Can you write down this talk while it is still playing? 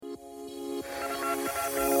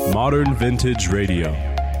Modern Vintage Radio.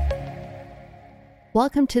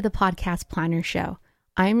 Welcome to the Podcast Planner Show.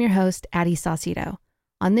 I am your host, Addie Saucedo.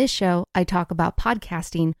 On this show, I talk about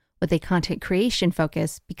podcasting with a content creation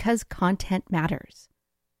focus because content matters.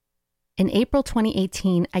 In April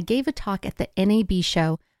 2018, I gave a talk at the NAB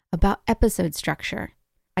show about episode structure.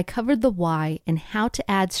 I covered the why and how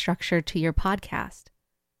to add structure to your podcast.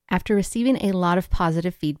 After receiving a lot of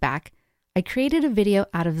positive feedback, I created a video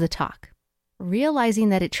out of the talk. Realizing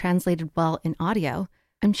that it translated well in audio,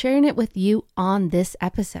 I'm sharing it with you on this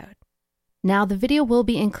episode. Now, the video will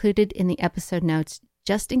be included in the episode notes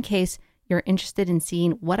just in case you're interested in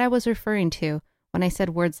seeing what I was referring to when I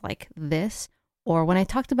said words like this, or when I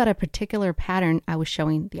talked about a particular pattern I was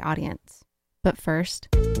showing the audience. But first,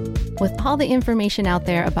 with all the information out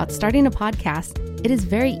there about starting a podcast, it is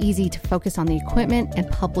very easy to focus on the equipment and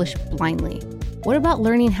publish blindly. What about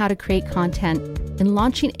learning how to create content and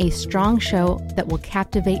launching a strong show that will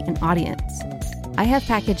captivate an audience? I have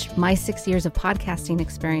packaged my 6 years of podcasting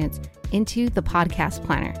experience into the Podcast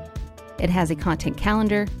Planner. It has a content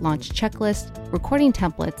calendar, launch checklist, recording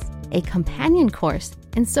templates, a companion course,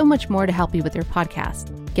 and so much more to help you with your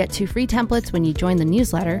podcast. Get 2 free templates when you join the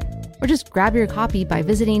newsletter, or just grab your copy by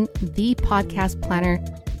visiting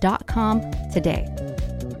thepodcastplanner.com today.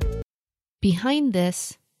 Behind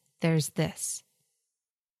this, there's this.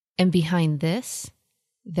 And behind this,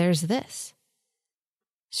 there's this.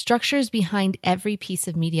 Structure is behind every piece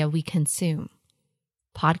of media we consume.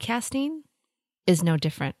 Podcasting is no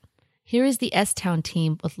different. Here is the S-Town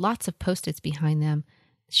team with lots of Post-its behind them,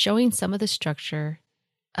 showing some of the structure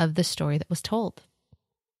of the story that was told.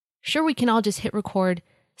 Sure, we can all just hit record,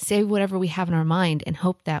 say whatever we have in our mind, and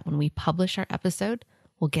hope that when we publish our episode,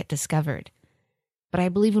 we'll get discovered. But I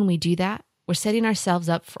believe when we do that, we're setting ourselves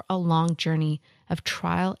up for a long journey of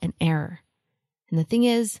trial and error. And the thing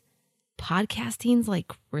is, podcasting's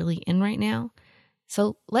like really in right now.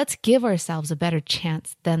 So let's give ourselves a better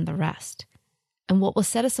chance than the rest. And what will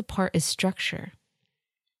set us apart is structure.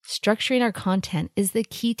 Structuring our content is the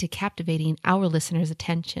key to captivating our listeners'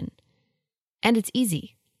 attention. And it's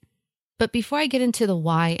easy. But before I get into the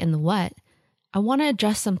why and the what, I want to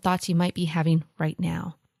address some thoughts you might be having right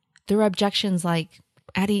now. There are objections like,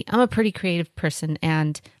 Addie, I'm a pretty creative person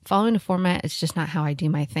and following a format is just not how I do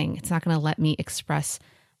my thing. It's not going to let me express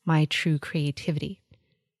my true creativity.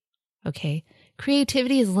 Okay,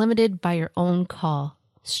 creativity is limited by your own call.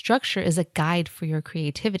 Structure is a guide for your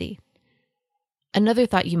creativity. Another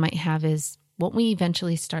thought you might have is, won't we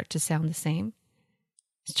eventually start to sound the same?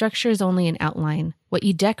 Structure is only an outline. What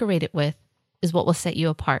you decorate it with is what will set you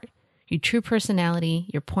apart. Your true personality,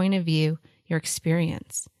 your point of view, your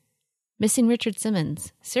experience. Missing Richard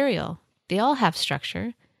Simmons, Serial, they all have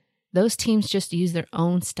structure. Those teams just use their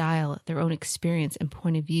own style, their own experience and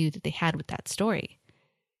point of view that they had with that story.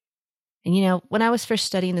 And you know, when I was first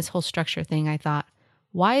studying this whole structure thing, I thought,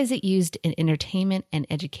 why is it used in entertainment and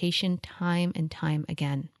education time and time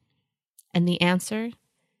again? And the answer,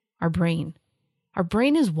 our brain. Our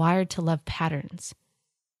brain is wired to love patterns.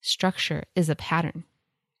 Structure is a pattern.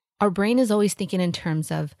 Our brain is always thinking in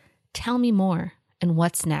terms of, tell me more and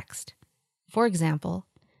what's next. For example,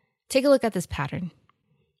 take a look at this pattern.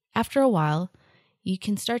 After a while, you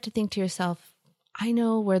can start to think to yourself, I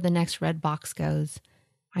know where the next red box goes.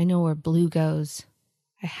 I know where blue goes.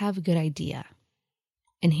 I have a good idea.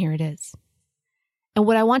 And here it is. And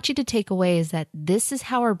what I want you to take away is that this is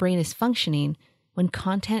how our brain is functioning when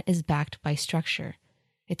content is backed by structure.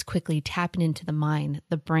 It's quickly tapping into the mind,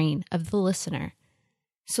 the brain of the listener.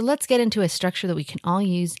 So let's get into a structure that we can all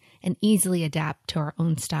use and easily adapt to our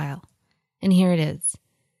own style. And here it is.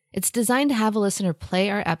 It's designed to have a listener play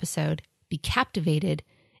our episode, be captivated,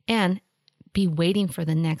 and be waiting for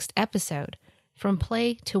the next episode. From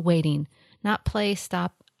play to waiting, not play,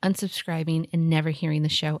 stop, unsubscribing, and never hearing the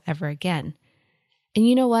show ever again. And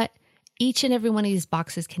you know what? Each and every one of these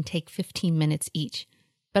boxes can take 15 minutes each,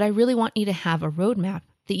 but I really want you to have a roadmap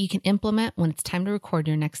that you can implement when it's time to record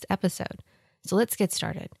your next episode. So let's get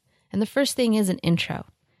started. And the first thing is an intro.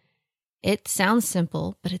 It sounds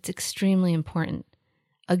simple, but it's extremely important.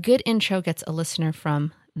 A good intro gets a listener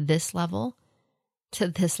from this level to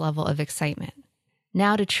this level of excitement.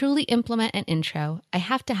 Now, to truly implement an intro, I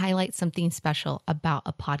have to highlight something special about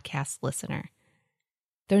a podcast listener.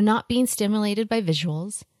 They're not being stimulated by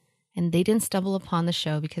visuals, and they didn't stumble upon the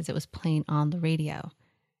show because it was playing on the radio.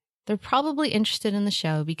 They're probably interested in the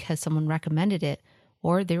show because someone recommended it,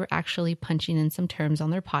 or they were actually punching in some terms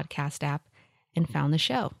on their podcast app and found the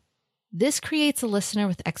show. This creates a listener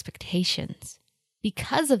with expectations.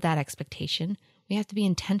 Because of that expectation, we have to be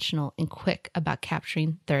intentional and quick about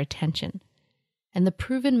capturing their attention. And the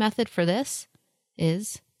proven method for this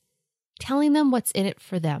is telling them what's in it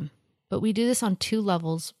for them. But we do this on two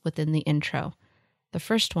levels within the intro. The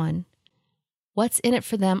first one, what's in it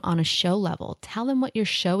for them on a show level? Tell them what your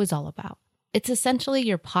show is all about. It's essentially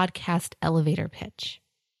your podcast elevator pitch.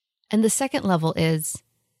 And the second level is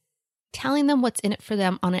telling them what's in it for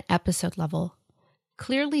them on an episode level.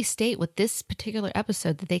 Clearly state what this particular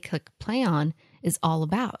episode that they click play on is all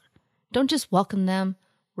about. Don't just welcome them,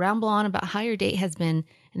 ramble on about how your date has been,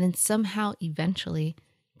 and then somehow eventually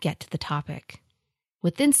get to the topic.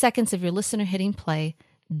 Within seconds of your listener hitting play,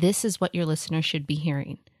 this is what your listener should be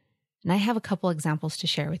hearing. And I have a couple examples to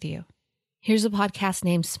share with you. Here's a podcast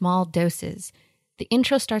named Small Doses. The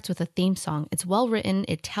intro starts with a theme song. It's well written.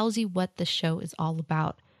 It tells you what the show is all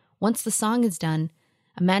about. Once the song is done,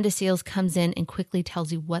 Amanda Seales comes in and quickly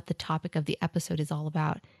tells you what the topic of the episode is all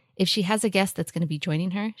about. If she has a guest that's going to be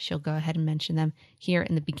joining her, she'll go ahead and mention them here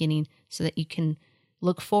in the beginning so that you can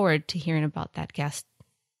look forward to hearing about that guest.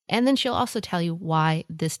 And then she'll also tell you why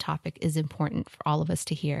this topic is important for all of us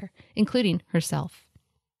to hear, including herself.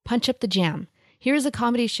 Punch Up the Jam. Here's a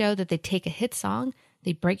comedy show that they take a hit song,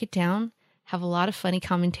 they break it down, have a lot of funny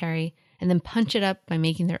commentary, and then punch it up by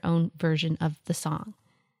making their own version of the song.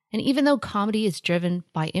 And even though comedy is driven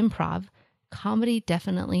by improv, comedy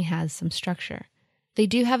definitely has some structure. They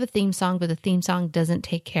do have a theme song, but the theme song doesn't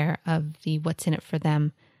take care of the what's in it for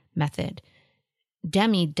them method.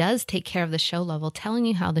 Demi does take care of the show level, telling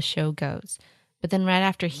you how the show goes. But then right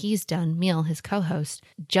after he's done, Meal, his co-host,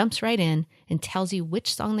 jumps right in and tells you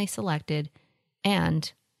which song they selected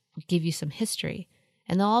and give you some history.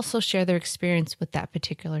 And they'll also share their experience with that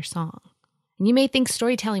particular song. And you may think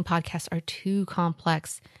storytelling podcasts are too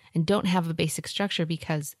complex and don't have a basic structure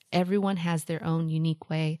because everyone has their own unique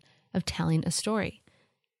way of telling a story.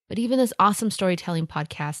 But even this awesome storytelling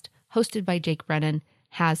podcast, hosted by Jake Brennan,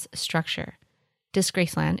 has structure.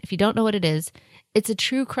 Disgraceland, if you don't know what it is, it's a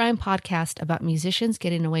true crime podcast about musicians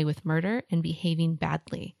getting away with murder and behaving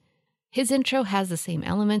badly. His intro has the same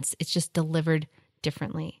elements, it's just delivered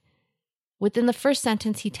differently. Within the first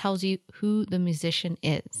sentence, he tells you who the musician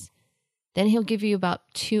is. Then he'll give you about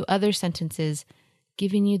 2 other sentences,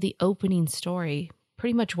 giving you the opening story,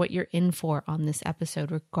 pretty much what you're in for on this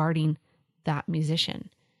episode regarding that musician.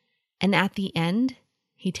 And at the end,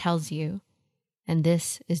 he tells you, and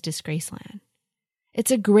this is Disgraceland. It's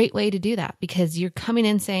a great way to do that because you're coming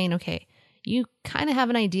in saying, okay, you kind of have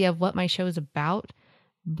an idea of what my show is about,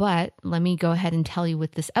 but let me go ahead and tell you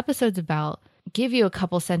what this episode's about, give you a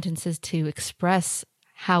couple sentences to express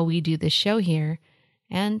how we do this show here,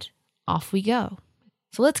 and off we go.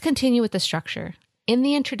 So let's continue with the structure. In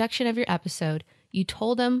the introduction of your episode, you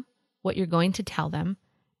told them what you're going to tell them.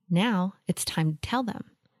 Now it's time to tell them.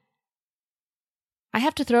 I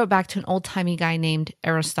have to throw it back to an old-timey guy named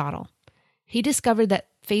Aristotle. He discovered that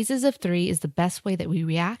phases of 3 is the best way that we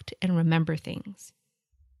react and remember things.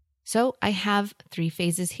 So I have 3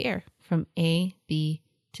 phases here from A, B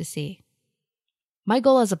to C. My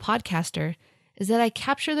goal as a podcaster is that I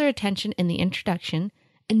capture their attention in the introduction,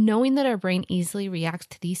 and knowing that our brain easily reacts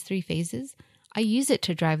to these 3 phases, I use it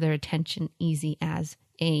to drive their attention easy as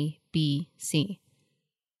A, B, C.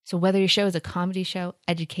 So whether your show is a comedy show,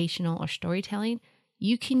 educational, or storytelling,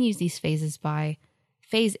 you can use these phases by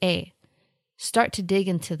Phase A. Start to dig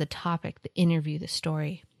into the topic, the interview, the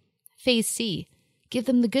story. Phase C, give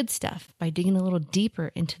them the good stuff by digging a little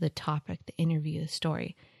deeper into the topic, the interview, the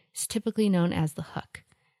story. It's typically known as the hook.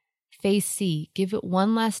 Phase C, give it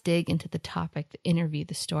one last dig into the topic, the interview,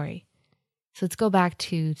 the story. So let's go back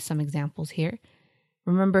to some examples here.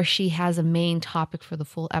 Remember, she has a main topic for the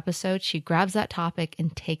full episode. She grabs that topic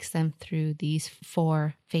and takes them through these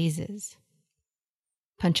 4 phases.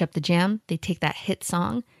 Punch Up the Jam, they take that hit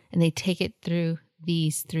song and they take it through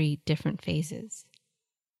these 3 different phases.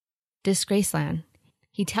 Disgraceland,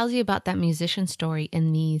 he tells you about that musician story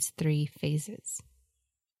in these 3 phases.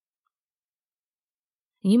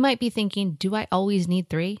 You might be thinking, do I always need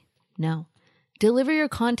 3? No. Deliver your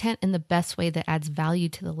content in the best way that adds value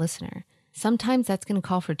to the listener. Sometimes that's going to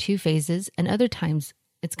call for 2 phases, and other times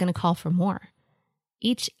it's going to call for more.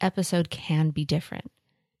 Each episode can be different.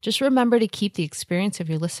 Just remember to keep the experience of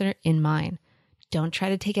your listener in mind. Don't try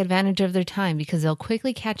to take advantage of their time because they'll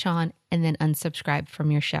quickly catch on and then unsubscribe from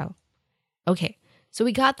your show. Okay, so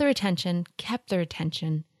we got their attention, kept their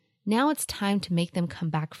attention. Now it's time to make them come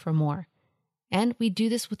back for more. And we do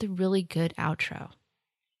this with a really good outro.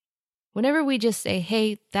 Whenever we just say,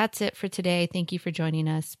 hey, that's it for today. Thank you for joining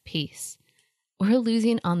us. Peace. We're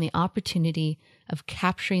losing on the opportunity of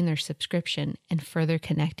capturing their subscription and further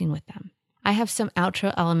connecting with them. I have some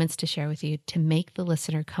outro elements to share with you to make the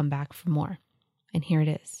listener come back for more. And here it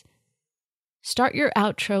is. Start your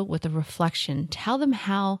outro with a reflection. Tell them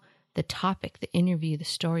how the topic, the interview, the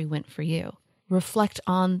story went for you. Reflect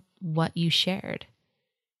on what you shared.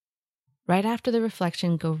 Right after the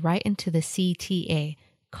reflection, go right into the CTA,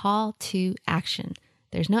 call to action.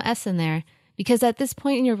 There's no S in there because at this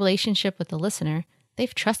point in your relationship with the listener,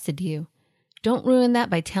 they've trusted you. Don't ruin that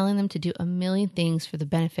by telling them to do a million things for the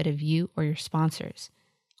benefit of you or your sponsors.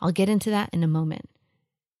 I'll get into that in a moment.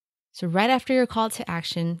 So right after your call to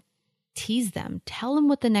action, tease them. Tell them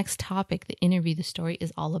what the next topic, the interview, the story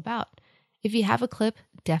is all about. If you have a clip,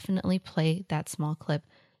 definitely play that small clip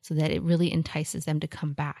so that it really entices them to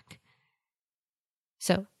come back.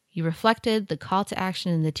 So you reflected, the call to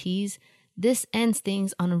action and the tease. This ends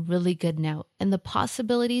things on a really good note. And the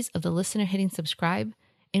possibilities of the listener hitting subscribe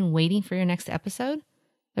and waiting for your next episode,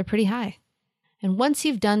 they're pretty high. And once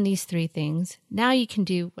you've done these 3 things, now you can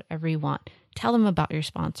do whatever you want. Tell them about your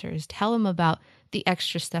sponsors. Tell them about the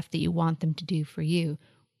extra stuff that you want them to do for you.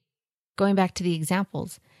 Going back to the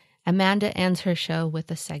examples, Amanda ends her show with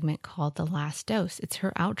a segment called The Last Dose. It's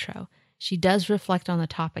her outro. She does reflect on the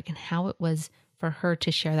topic and how it was for her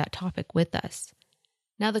to share that topic with us.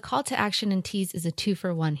 Now, the call to action and tease is a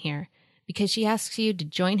 2-for-1 here because she asks you to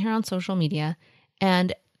join her on social media,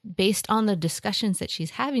 and based on the discussions that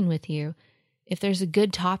she's having with you, if there's a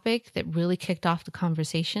good topic that really kicked off the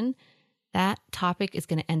conversation, that topic is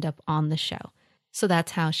going to end up on the show. So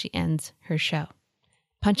that's how she ends her show.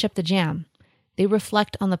 Punch up the jam. They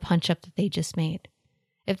reflect on the punch up that they just made.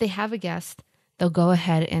 If they have a guest, they'll go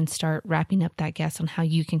ahead and start wrapping up that guest on how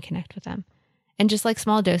you can connect with them. And just like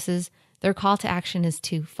small doses, their call to action is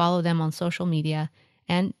to follow them on social media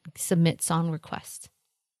and submit song requests.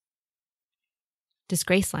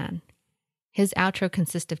 Disgraceland. His outro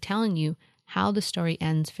consists of telling you how the story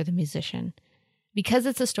ends for the musician. Because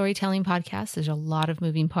it's a storytelling podcast, there's a lot of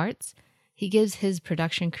moving parts. He gives his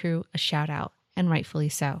production crew a shout out, and rightfully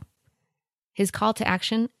so. His call to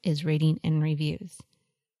action is rating and reviews.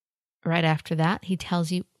 Right after that, he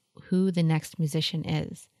tells you who the next musician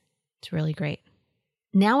is. It's really great.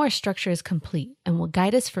 Now our structure is complete and will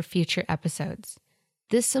guide us for future episodes.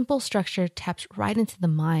 This simple structure taps right into the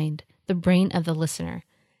mind, the brain of the listener,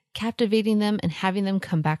 captivating them and having them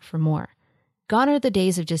come back for more. Gone are the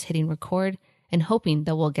days of just hitting record and hoping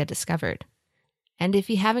that we'll get discovered. And if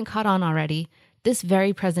you haven't caught on already, this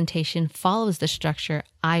very presentation follows the structure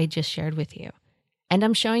I just shared with you. And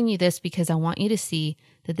I'm showing you this because I want you to see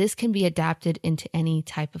that this can be adapted into any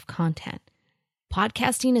type of content.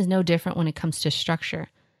 Podcasting is no different when it comes to structure,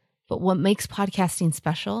 but what makes podcasting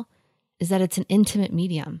special is that it's an intimate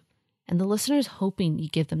medium, and the listener's hoping you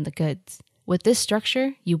give them the goods. With this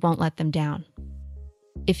structure, you won't let them down.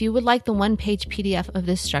 If you would like the 1-page PDF of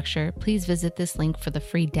this structure, please visit this link for the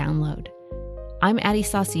free download. I'm Addie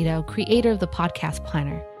Saucedo, creator of the Podcast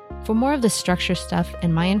Planner. For more of the structure stuff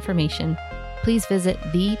and my information, please visit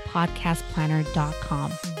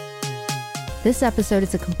thepodcastplanner.com. This episode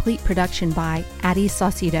is a complete production by Addie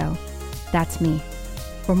Saucedo. That's me.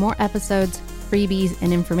 For more episodes, freebies,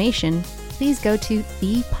 and information, please go to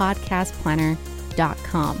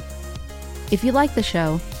thepodcastplanner.com. If you like the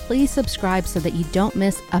show, please subscribe so that you don't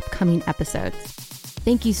miss upcoming episodes.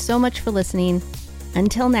 Thank you so much for listening.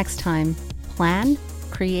 Until next time, plan,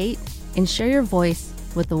 create, and share your voice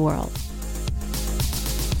with the world.